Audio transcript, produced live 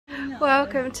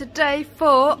Welcome to day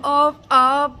 4 of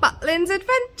our Butlins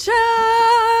adventure.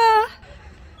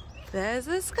 There's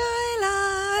a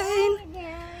skyline.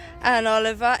 And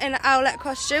Oliver in an owlet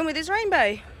costume with his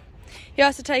rainbow. He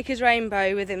has to take his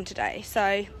rainbow with him today,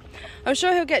 so I'm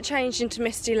sure he'll get changed into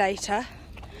Misty later.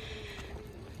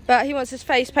 But he wants his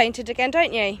face painted again,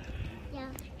 don't you? Yeah.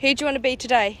 Who do you want to be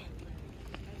today?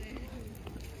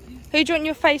 Who do you want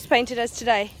your face painted as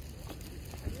today?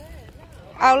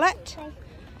 Owlet?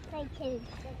 I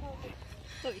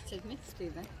thought you said Misty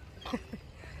then.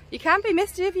 You can be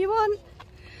Misty if you want.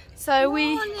 So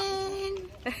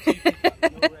Morning.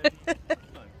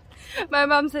 My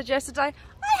mum said yesterday,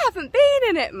 I haven't been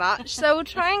in it much, so we'll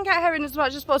try and get her in as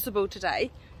much as possible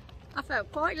today. I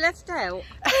felt quite left out.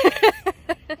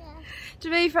 To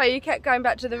be fair, you kept going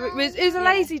back to the... It was a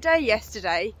lazy day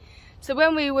yesterday, so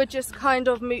when we were just kind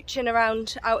of mooching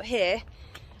around out here,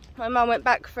 my mum went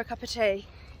back for a cup of tea.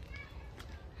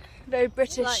 Very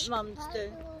British Like mums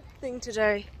do. thing to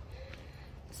do.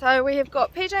 So we have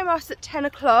got PJ Masks at 10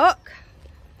 o'clock.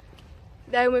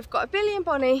 Then we've got a Billy and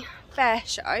Bonnie bear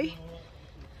show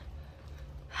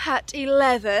at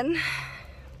 11.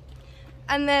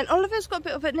 And then Oliver's got a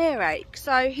bit of an earache,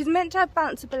 so he's meant to have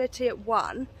bounceability at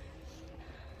 1.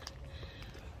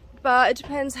 But it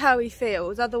depends how he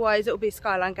feels, otherwise it'll be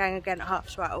Skyline Gang again at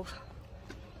 12:30.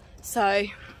 So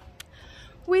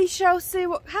we shall see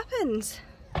what happens.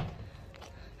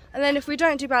 And then if we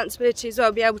don't do bounceability as well,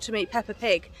 we'll be able to meet Peppa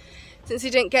Pig, since he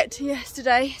didn't get to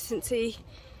yesterday, since he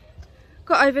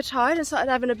got overtired and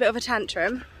started having a bit of a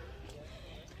tantrum.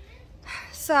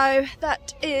 So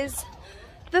that is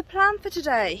the plan for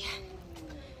today.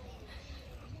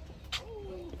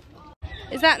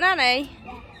 Is that Nanny?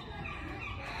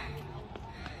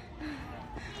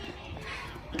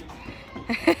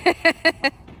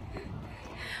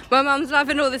 My mum's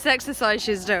loving all this exercise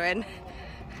she's doing.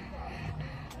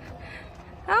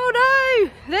 Oh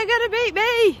no, they're gonna beat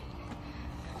me.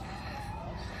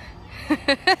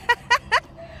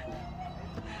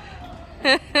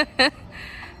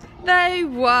 They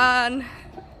won.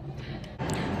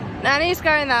 Nanny's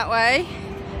going that way.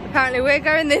 Apparently we're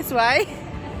going this way.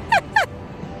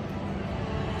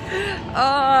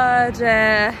 Oh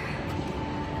dear.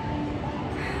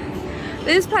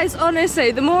 This place,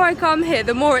 honestly, the more I come here,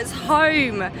 the more it's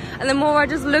home. And the more I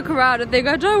just look around and think,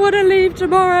 I don't want to leave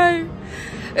tomorrow.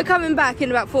 We're coming back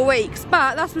in about 4 weeks,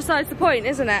 but that's besides the point,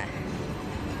 isn't it?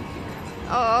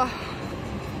 Oh,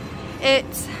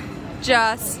 it's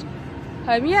just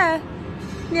home. Yeah,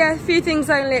 a few things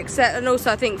only, except, and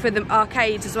also I think for the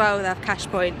arcades as well, they have cash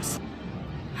points.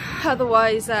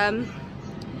 Otherwise, the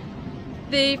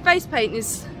face paint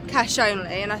is cash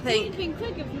only, and I think... It'd been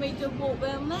quicker for me to walk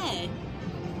round there.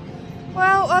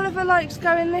 Well, Oliver likes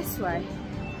going this way.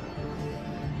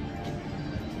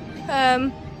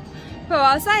 What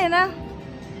was I saying now?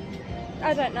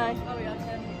 I don't know. Oh yeah,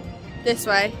 okay. This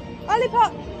way. Ollie,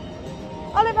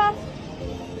 Oliver.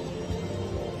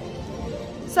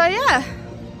 So yeah.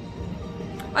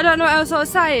 I don't know what else I was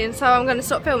saying, so I'm going to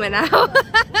stop filming now.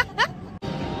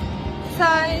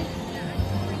 So,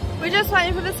 we're just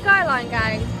waiting for the Skyline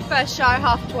Gang. First show,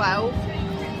 12:30.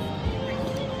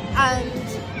 And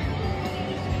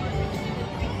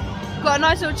got a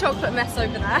nice little chocolate mess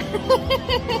over there.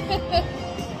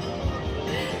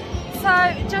 So,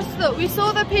 just thought, we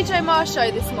saw the PJ Masks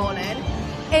show this morning.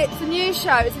 It's a new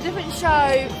show, it's a different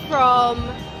show from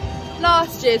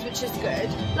last year's, which is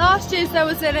good. Last year's there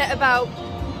was in it about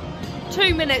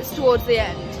 2 minutes towards the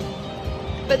end.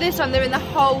 But this time they're in the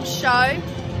whole show.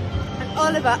 And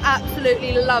Oliver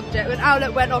absolutely loved it. When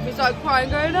Owlet went off, he started crying,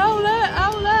 going, Owlet,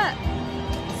 Owlet.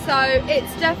 So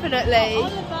it's definitely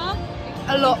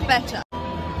a lot better.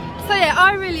 So yeah,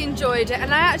 I really enjoyed it,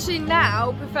 and I actually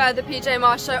now prefer the PJ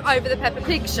Masks show over the Peppa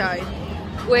Pig show,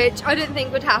 which I didn't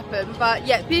think would happen, but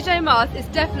yeah, PJ Masks is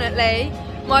definitely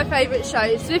my favourite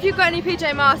show. So if you've got any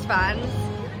PJ Masks fans,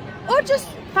 or just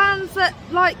fans that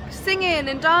like singing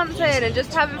and dancing and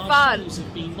just having fun,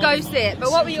 go see it. But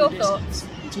what were your thoughts?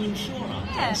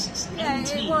 Yeah,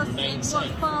 it was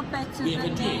far better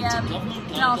than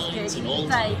the last year.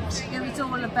 Say, it was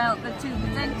all about the 2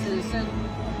 presenters, and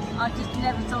I just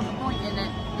never saw the point in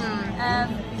it.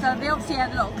 So they obviously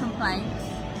had a lot of complaints,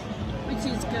 which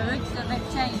is good, so they've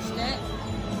changed it.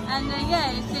 And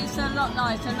yeah, it's a lot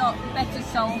nicer, a lot better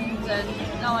songs, and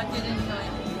no, I did enjoy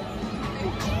it.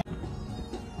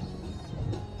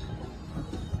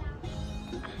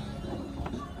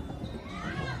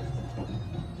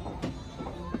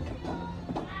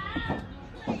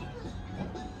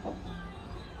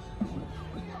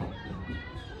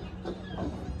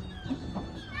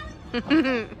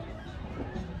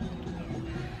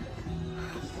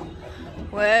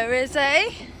 Where is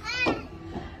he?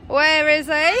 Where is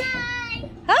he?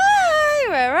 Hi,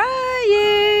 where are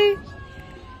you?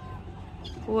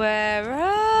 Where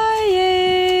are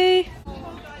you?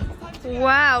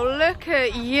 Wow, look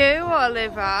at you,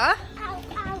 Oliver.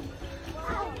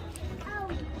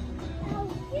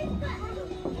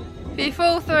 If you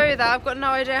fall through that, I've got no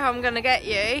idea how I'm going to get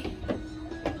you.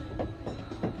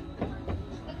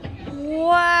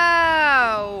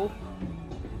 Wow.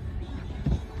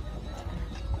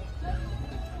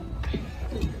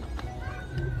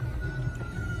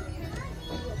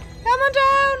 Come on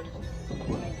down.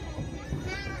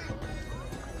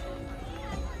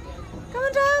 Come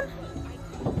on down.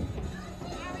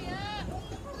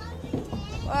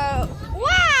 Whoa.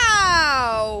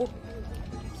 Wow.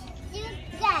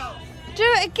 Do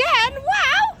it again.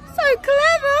 Wow. So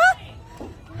clever.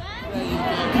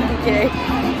 Okay.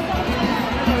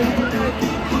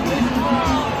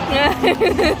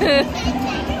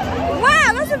 Wow,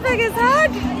 that's the biggest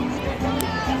hug.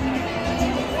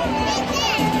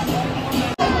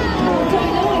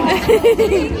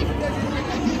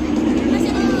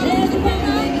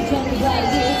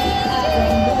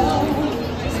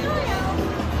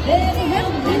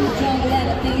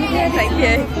 Thank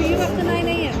you. Are you up to 9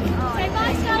 AM?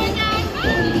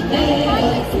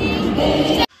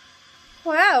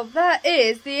 Well, that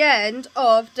is the end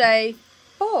of day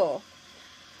 4.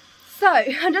 So,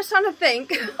 I'm just trying to think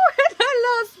when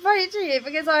I last spoke to you,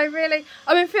 because I've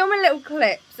been filming little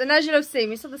clips, and as you'll have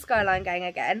seen, we saw the Skyline Gang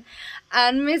again,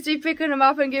 and Misty picking them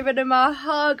up and giving them a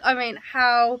hug. I mean,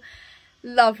 how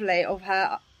lovely of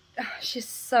her. She's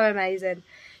so amazing.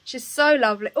 She's so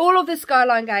lovely. All of the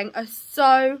Skyline Gang are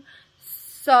so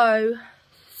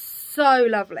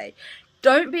lovely.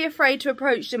 Don't be afraid to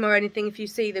approach them or anything if you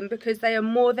see them, because they are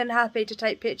more than happy to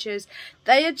take pictures.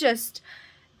 They are just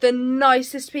the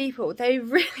nicest people. They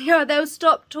really are. They'll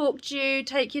stop, talk to you,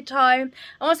 take your time,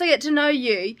 and once they get to know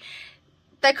you,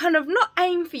 they kind of not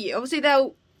aim for you. Obviously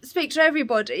they'll speak to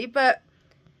everybody, but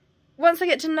once they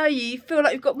get to know you, you feel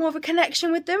like you've got more of a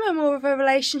connection with them and more of a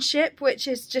relationship, which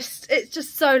is just, it's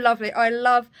just so lovely. I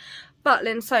love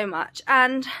Butlins so much.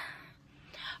 And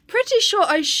pretty sure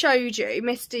I showed you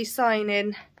Misty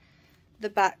signing the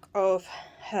back of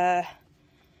her.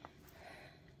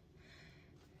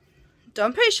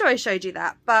 I'm pretty sure I showed you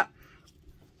that, but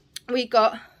we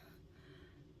got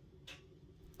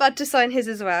Bud to sign his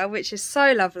as well, which is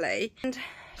so lovely. And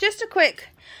just a quick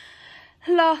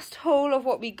last haul of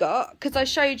what we got, because I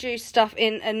showed you stuff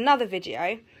in another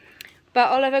video, but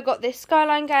Oliver got this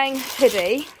Skyline Gang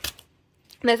hoodie.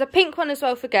 There's a pink one as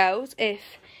well for girls if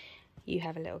you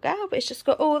have a little girl, but it's just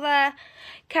got all their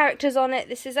characters on it.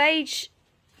 This is age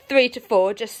 3 to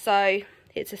 4, just so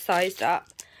it's a sized up.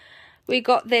 We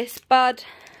got this Bud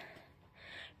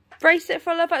bracelet for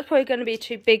Oliver. It's probably going to be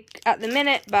too big at the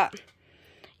minute, but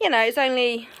you know, it's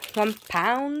only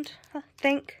 £1, I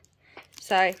think.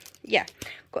 So yeah,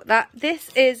 got that. This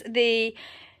is the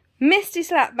Misty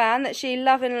slap band that she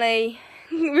lovingly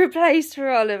replaced for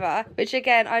Oliver, which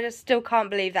again, I just still can't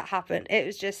believe that happened. It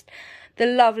was just the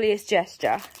loveliest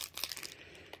gesture.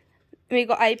 We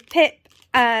got a Pip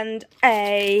and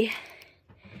a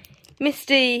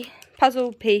Misty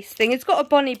puzzle piece thing. It's got a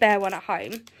Bonnie Bear one at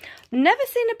home. Never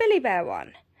seen a Billy Bear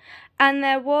one. And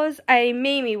there was a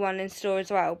Mimi one in store as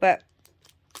well, but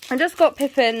I just got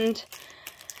Pip and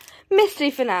Misty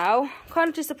for now. Kind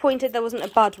of disappointed there wasn't a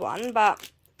Bud one,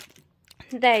 but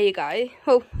there you go.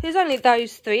 Well, there's only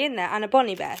those 3 in there and a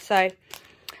Bonnie Bear, so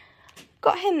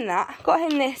got him that.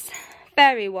 Got him this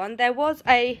fairy one. There was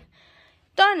a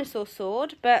dinosaur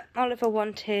sword, but Oliver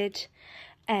wanted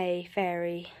a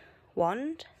fairy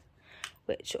wand,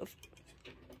 which sort of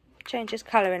changes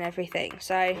colour and everything.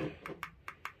 So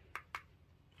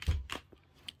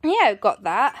yeah, got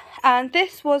that. And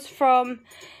this was from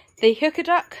the Hooker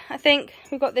Duck, I think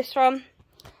we got this from.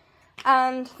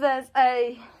 And there's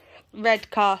a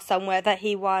red car somewhere that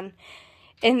he won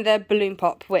in the balloon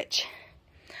pop, which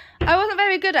I wasn't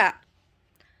very good at.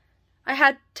 I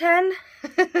had 10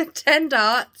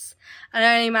 darts and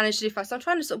I only managed to do 5. So I'm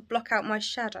trying to sort of block out my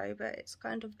shadow, but it's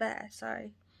kind of there.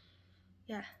 So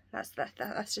yeah, that's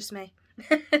just me.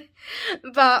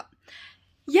 But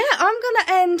yeah, I'm gonna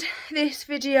end this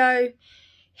video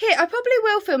here. I probably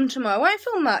will film tomorrow. I won't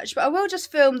film much, but I will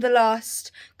just film the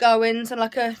last go-ins and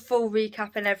like a full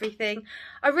recap and everything.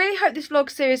 I really hope this vlog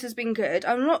series has been good.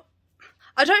 I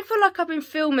don't feel like I've been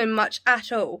filming much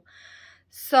at all,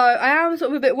 so I am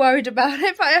sort of a bit worried about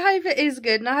it, but I hope it is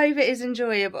good and I hope it is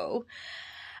enjoyable.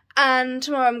 And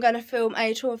tomorrow I'm going to film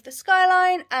a tour of the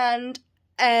Skyline and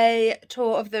a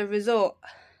tour of the resort.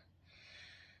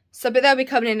 So, but they'll be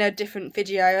coming in a different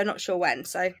video. I'm not sure when.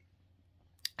 So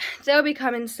they'll be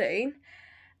coming soon.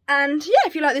 And yeah,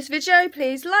 if you like this video,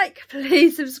 please like,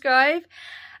 please subscribe.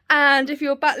 And if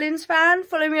you're a Butlins fan,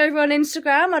 follow me over on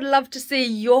Instagram. I'd love to see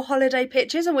your holiday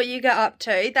pictures and what you get up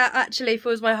to. That actually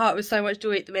fills my heart with so much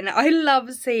joy at the minute. I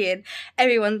love seeing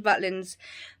everyone's Butlins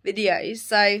videos.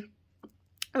 So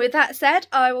with that said,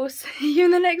 I will see you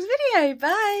in the next video.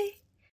 Bye.